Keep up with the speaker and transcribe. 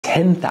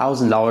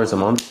$10,000 a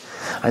month.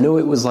 I know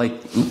it was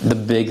like the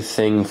big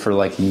thing for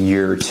like a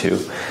year or two,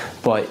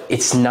 but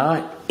it's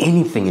not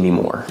anything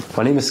anymore.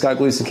 My name is Scott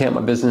Gluesenkamp.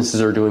 My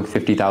businesses are doing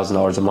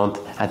 $50,000 a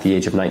month at the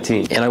age of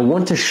 19. And I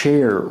want to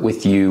share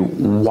with you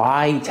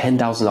why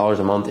 $10,000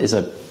 a month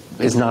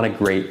is not a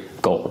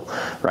great goal,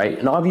 right?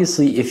 And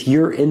obviously, if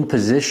you're in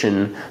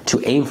position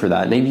to aim for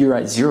that, maybe you're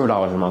at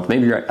 $0 a month,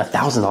 maybe you're at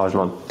 $1,000 a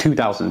month,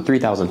 $2,000,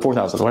 $3,000,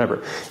 $4,000,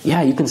 whatever.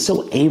 Yeah, you can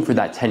still aim for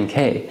that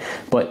 10K,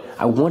 but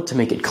I want to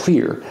make it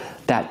clear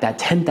that that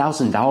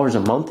 $10,000 a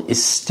month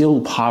is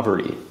still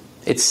poverty.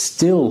 It's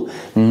still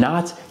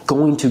not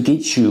going to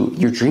get you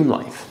your dream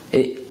life.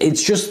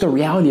 It's just the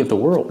reality of the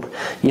world.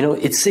 You know,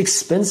 it's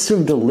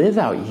expensive to live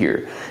out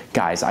here.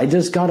 Guys, I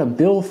just got a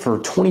bill for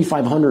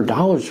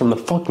 $2,500 from the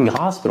fucking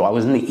hospital. I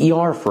was in the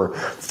ER for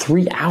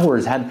 3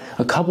 hours, had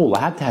a couple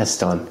lab tests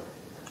done.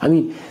 I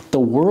mean, the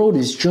world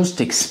is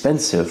just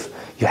expensive.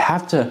 You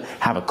have to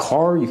have a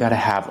car, you gotta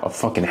have a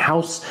fucking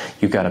house,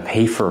 you gotta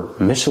pay for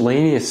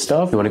miscellaneous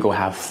stuff, you wanna go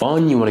have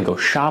fun, you wanna go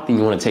shopping,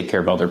 you wanna take care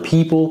of other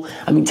people.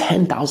 I mean,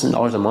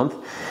 $10,000 a month,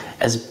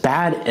 as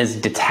bad, as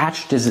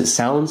detached as it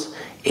sounds,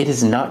 it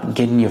is not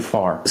getting you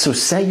far. So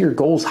set your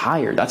goals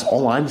higher. That's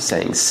all I'm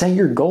saying. Set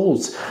your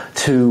goals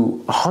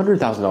to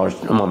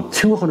 $100,000 a month,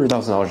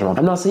 $200,000 a month.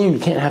 I'm not saying you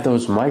can't have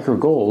those micro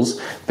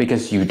goals,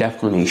 because you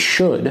definitely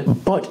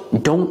should,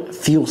 but don't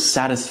feel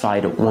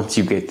satisfied once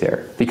you get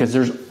there, because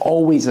there's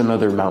always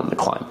another mountain to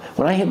climb.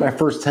 When I hit my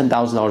first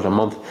 $10,000 a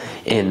month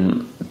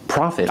in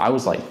profit, I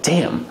was like,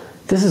 damn,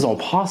 this is all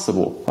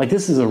possible. Like,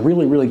 this is a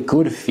really, really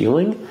good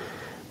feeling,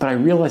 but I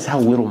realized how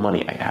little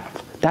money I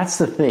have. That's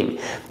the thing.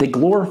 They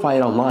glorify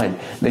it online.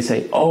 They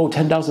say, oh,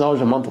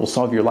 $10,000 a month will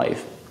solve your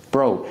life.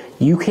 Bro,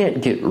 you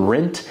can't get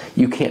rent,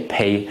 you can't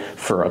pay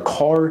for a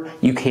car,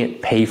 you can't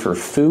pay for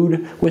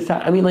food with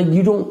that. I mean, like,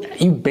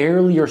 you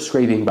barely are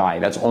scraping by.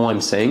 That's all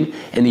I'm saying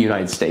in the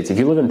United States. If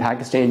you live in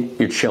Pakistan,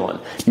 you're chilling.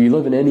 If you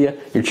live in India,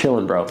 you're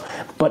chilling, bro.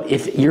 But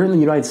if you're in the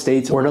United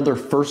States or another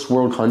first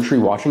world country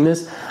watching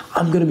this,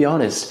 I'm gonna be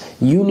honest,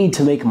 you need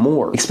to make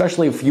more,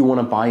 especially if you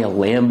wanna buy a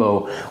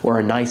Lambo or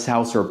a nice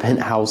house or a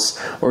penthouse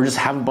or just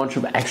have a bunch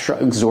of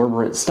extra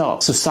exorbitant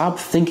stuff. So stop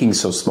thinking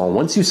so small.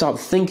 Once you stop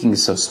thinking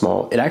so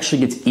small, it actually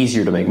gets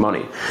easier to make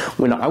money.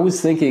 When I was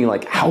thinking,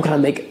 like, how can I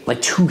make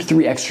like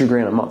 2-3 extra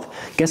grand a month?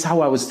 Guess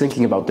how I was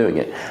thinking about doing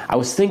it? I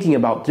was thinking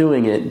about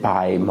doing it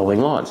by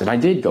mowing lawns, and I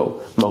did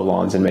go mow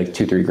lawns and make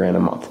 2-3 grand a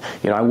month.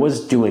 You know, I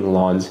was doing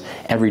lawns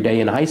every day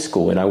in high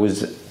school, and I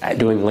was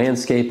doing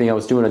landscaping, I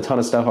was doing a ton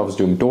of stuff, I was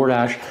doing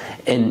DoorDash,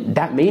 and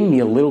that made me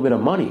a little bit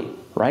of money,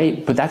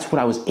 right? But that's what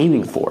I was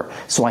aiming for.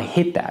 So I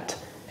hit that,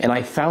 and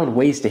I found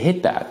ways to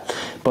hit that.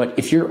 But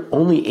if you're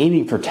only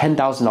aiming for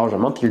 $10,000 a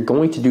month, you're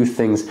going to do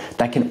things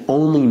that can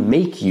only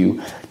make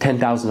you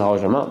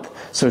 $10,000 a month.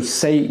 So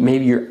say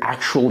maybe you're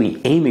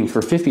actually aiming for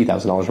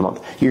 $50,000 a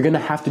month. You're gonna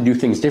have to do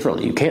things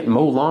differently. You can't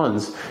mow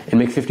lawns and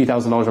make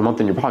 $50,000 a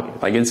month in your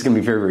pocket. Like, it's gonna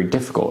be very, very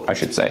difficult, I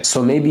should say.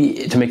 So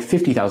maybe to make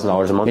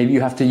 $50,000 a month, maybe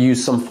you have to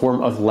use some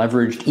form of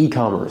leveraged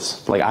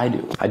e-commerce, like I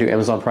do. I do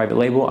Amazon private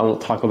label. I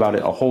won't talk about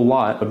it a whole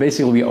lot, but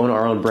basically we own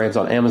our own brands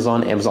on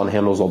Amazon. Amazon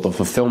handles all the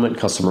fulfillment,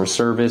 customer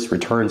service,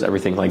 returns,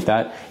 everything like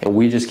that. And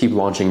we just keep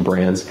launching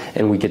brands,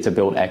 and we get to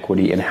build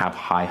equity and have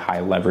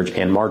high leverage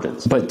and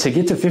margins. But to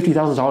get to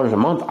 $50,000 a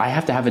month, I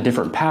have to have a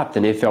different path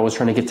than if I was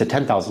trying to get to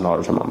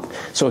 $10,000 a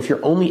month. So if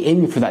you're only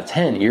aiming for that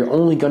 10, you're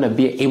only going to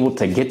be able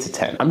to get to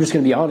 10. I'm just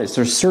going to be honest.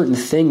 There's certain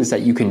things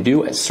that you can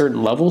do at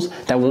certain levels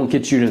that won't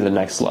get you to the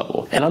next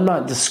level. And I'm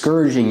not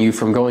discouraging you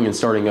from going and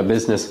starting a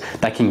business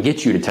that can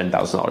get you to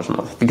 $10,000 a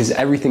month, because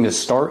everything is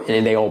start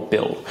and they all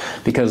build.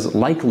 Because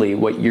likely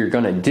what you're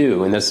going to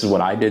do, and this is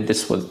what I did,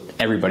 this is what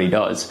everybody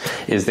does,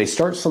 is they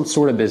start some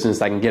sort of business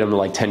that can get them to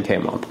like 10K a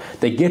month.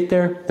 They get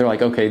there, they're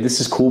like, okay,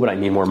 this is cool, but I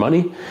need more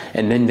money.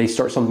 And then they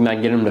start something that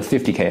can get them to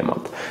 50K a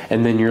month.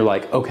 And then you're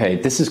like, okay,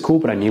 this is cool,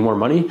 but I need more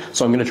money,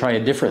 so I'm gonna try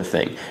a different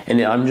thing.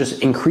 And I'm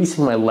just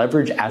increasing my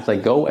leverage as I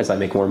go, as I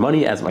make more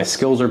money, as my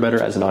skills are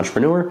better as an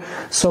entrepreneur.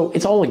 So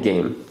it's all a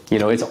game. You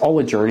know, it's all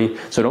a journey.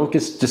 So don't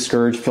get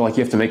discouraged, feel like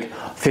you have to make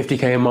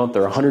 50K a month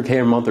or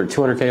 100K a month or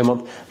 200K a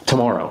month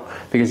tomorrow,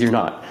 because you're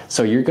not.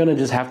 So you're gonna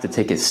just have to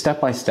take it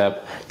step by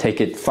step, take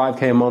it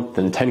 5K a month,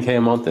 then 10K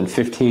a month, then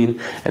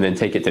 15, and then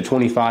take it to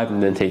 25,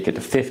 and then take it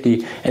to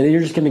 50. And then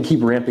you're just gonna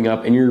keep ramping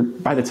up,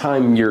 and by the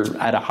time you're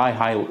at a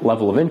high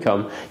level of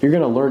income, you're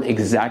gonna learn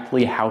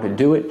exactly how to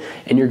do it,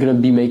 and you're gonna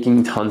be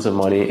making tons of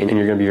money, and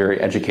you're gonna be very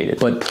educated.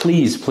 But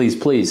please, please,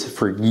 please,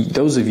 for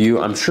those of you,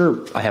 I'm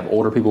sure I have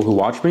older people who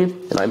watch me,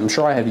 and I'm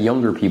sure I have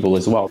younger people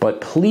as well, but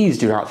please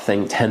do not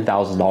think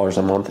 $10,000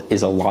 a month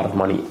is a lot of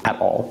money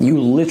at all. You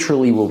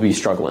literally will be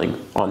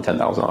struggling on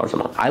 $10,000 a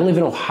month. I live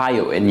in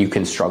Ohio, and you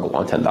can struggle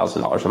on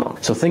 $10,000 a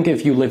month. So think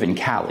if you live in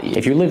Cali.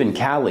 If you live in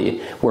Cali,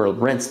 where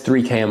rent's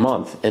 $3K a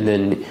month, and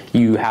then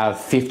you have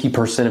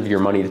 50% of your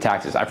money to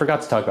taxes. I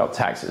forgot to talk about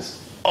taxes.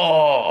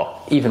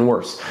 Oh, even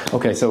worse.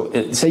 Okay,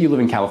 so say you live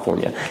in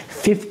California.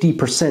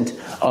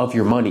 50% of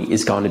your money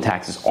is gone to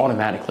taxes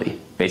automatically,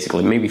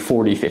 basically, maybe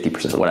 40,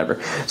 50%,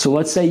 whatever. So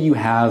let's say you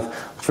have,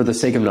 for the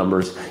sake of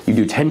numbers, you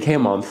do 10K a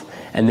month,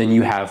 and then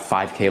you have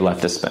 5K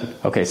left to spend.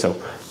 Okay, so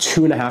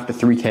 2.5 to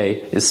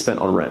 3K is spent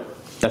on rent.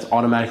 That's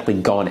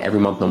automatically gone every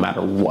month no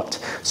matter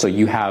what. So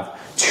you have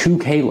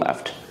 2K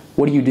left.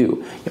 What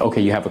do?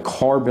 Okay, you have a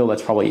car bill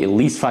that's probably at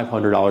least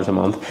 $500 a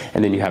month,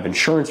 and then you have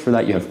insurance for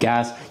that, you have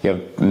gas, you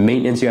have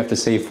maintenance you have to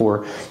save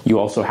for, you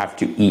also have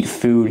to eat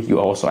food, you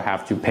also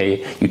have to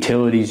pay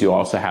utilities, you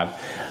also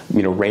have,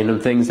 random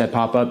things that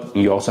pop up,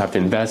 you also have to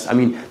invest. I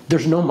mean,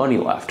 there's no money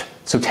left.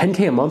 So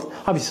 10K a month,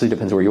 obviously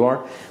depends where you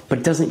are, but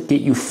it doesn't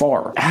get you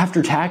far.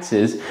 After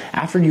taxes,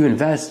 after you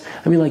invest,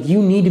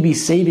 you need to be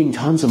saving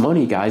tons of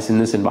money, guys, in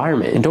this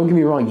environment. And don't get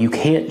me wrong, you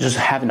can't just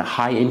have a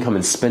high income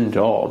and spend it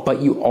all,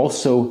 but you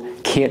also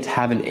can't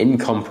have an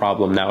income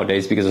problem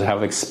nowadays because of how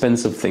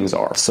expensive things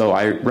are. So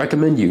I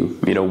recommend you,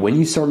 when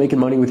you start making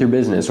money with your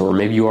business, or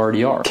maybe you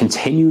already are,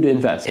 continue to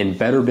invest in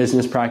better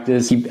business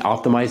practice, keep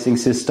optimizing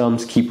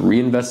systems, keep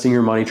reinvesting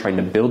your money, trying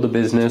to build a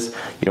business,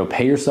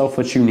 pay yourself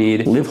what you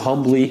need, live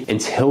humbly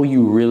until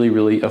you really,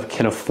 really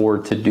can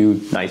afford to do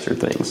nicer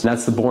things. And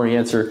that's the boring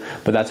answer,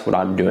 but that's what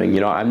I'm doing.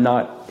 I'm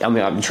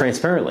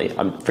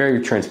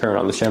very transparent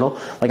on this channel.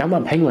 I'm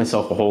not paying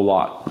myself a whole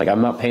lot.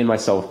 I'm not paying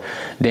myself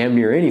damn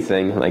near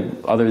anything,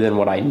 other than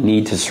what I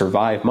need to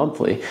survive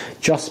monthly,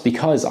 just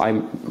because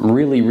I'm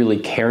really, really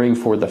caring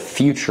for the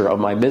future of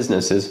my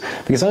businesses.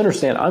 Because I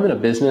understand I'm in a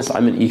business,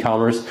 I'm in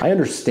e-commerce. I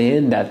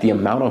understand that the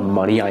amount of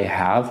money I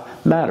have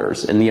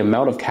matters, and the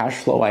amount of cash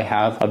flow I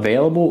have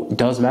available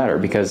does matter,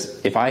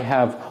 because if I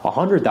have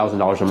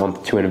 $100,000 a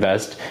month to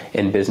invest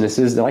in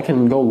businesses, then I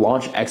can go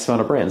launch X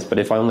amount of brands. But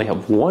if I only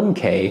have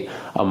 1K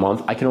a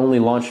month, I can only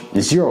launch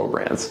 0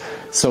 brands.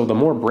 So the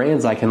more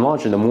brands I can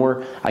launch and the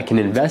more I can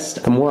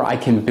invest, the more I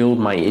can build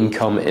my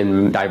income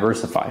and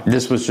diversify.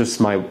 This was just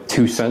my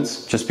 2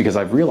 cents, just because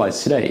I've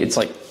realized today it's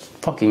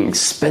fucking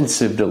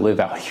expensive to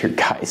live out here,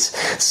 guys.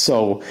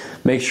 So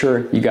make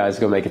sure you guys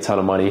go make a ton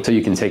of money so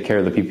you can take care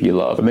of the people you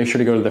love. But make sure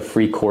to go to the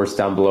free course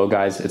down below,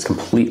 guys. It's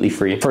completely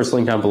free. First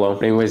link down below.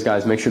 But anyways,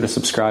 guys, make sure to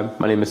subscribe.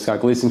 My name is Scott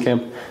Gleason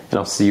Camp, and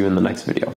I'll see you in the next video.